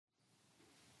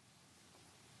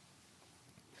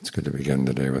It's good to begin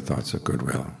the day with thoughts of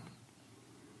goodwill.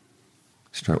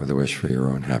 Start with a wish for your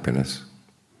own happiness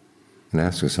and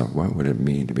ask yourself, what would it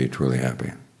mean to be truly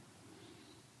happy?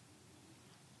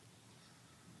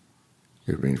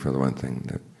 It would mean, for the one thing,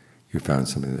 that you found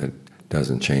something that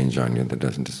doesn't change on you, that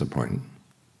doesn't disappoint,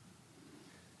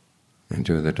 and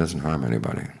two, that doesn't harm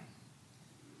anybody.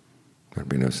 There'd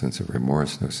be no sense of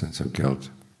remorse, no sense of guilt,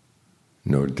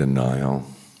 no denial.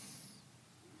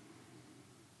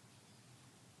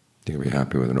 You can be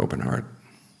happy with an open heart.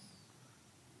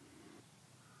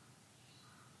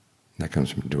 That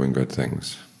comes from doing good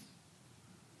things.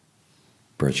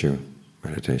 Virtue,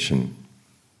 meditation,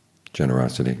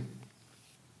 generosity.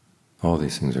 All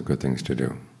these things are good things to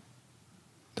do.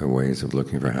 They're ways of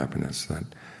looking for happiness that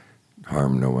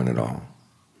harm no one at all.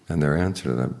 And their answer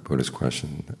to that Buddhist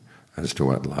question as to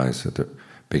what lies at the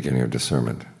beginning of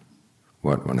discernment.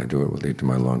 What, when I do it, will lead to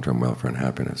my long-term welfare and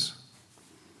happiness?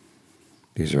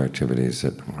 These are activities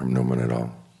that harm no one at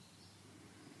all.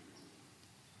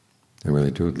 They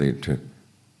really do lead to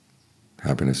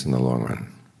happiness in the long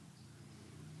run.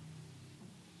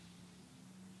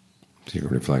 So you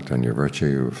reflect on your virtue,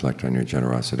 you reflect on your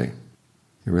generosity.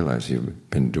 You realize you've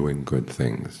been doing good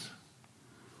things.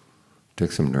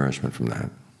 Take some nourishment from that.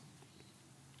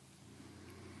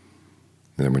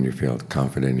 And then when you feel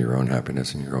confident in your own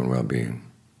happiness and your own well-being,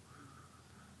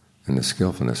 and the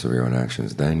skillfulness of your own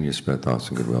actions, then you spread thoughts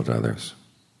of goodwill to others.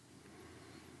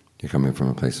 You're coming from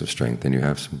a place of strength, and you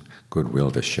have some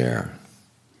goodwill to share.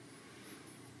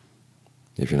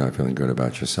 If you're not feeling good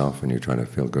about yourself and you try to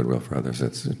feel goodwill for others,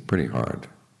 it's pretty hard.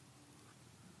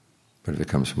 But if it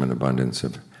comes from an abundance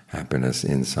of happiness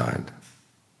inside,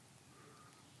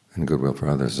 and goodwill for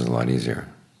others is a lot easier,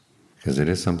 because it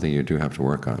is something you do have to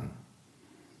work on.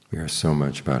 We are so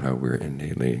much about how we're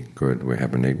innately good, we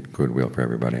have innate goodwill for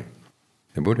everybody.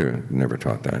 The Buddha never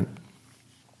taught that.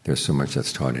 There's so much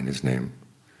that's taught in his name.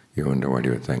 You wonder what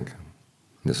he would think.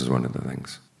 This is one of the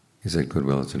things. He said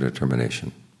goodwill is a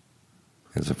determination.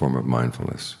 It's a form of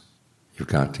mindfulness. You've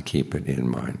got to keep it in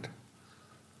mind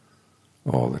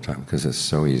all the time, because it's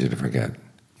so easy to forget.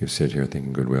 You sit here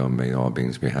thinking goodwill, may all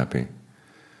beings be happy,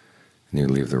 and you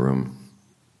leave the room,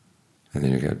 and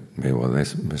then you get, may well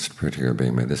this particular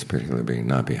being, may this particular being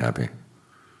not be happy,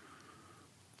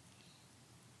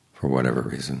 for whatever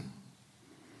reason.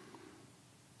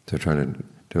 So try to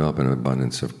develop an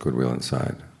abundance of goodwill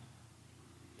inside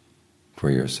for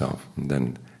yourself, and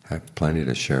then have plenty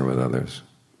to share with others.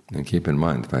 And keep in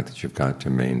mind the fact that you've got to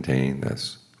maintain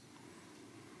this,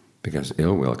 because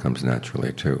ill will comes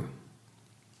naturally too.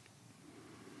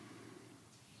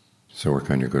 So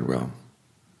work on your goodwill.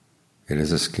 It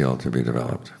is a skill to be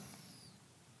developed.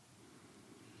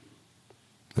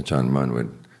 Ajahn Mun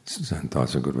would send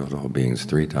thoughts of goodwill to all beings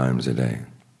 3 times a day.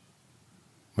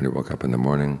 When he woke up in the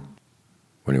morning,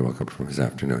 when he woke up from his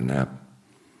afternoon nap,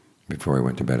 before he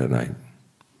went to bed at night.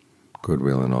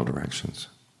 Goodwill in all directions.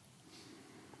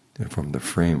 It formed the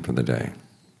frame for the day.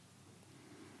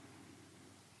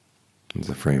 It's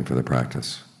the frame for the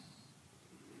practice.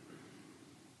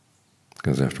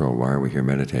 Because after all, why are we here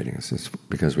meditating? It's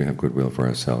because we have goodwill for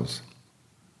ourselves.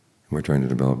 And we're trying to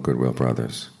develop goodwill for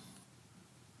others.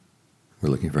 We're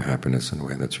looking for happiness in a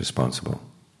way that's responsible.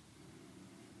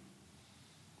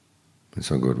 And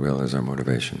so goodwill is our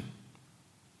motivation.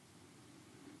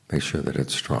 Make sure that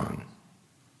it's strong.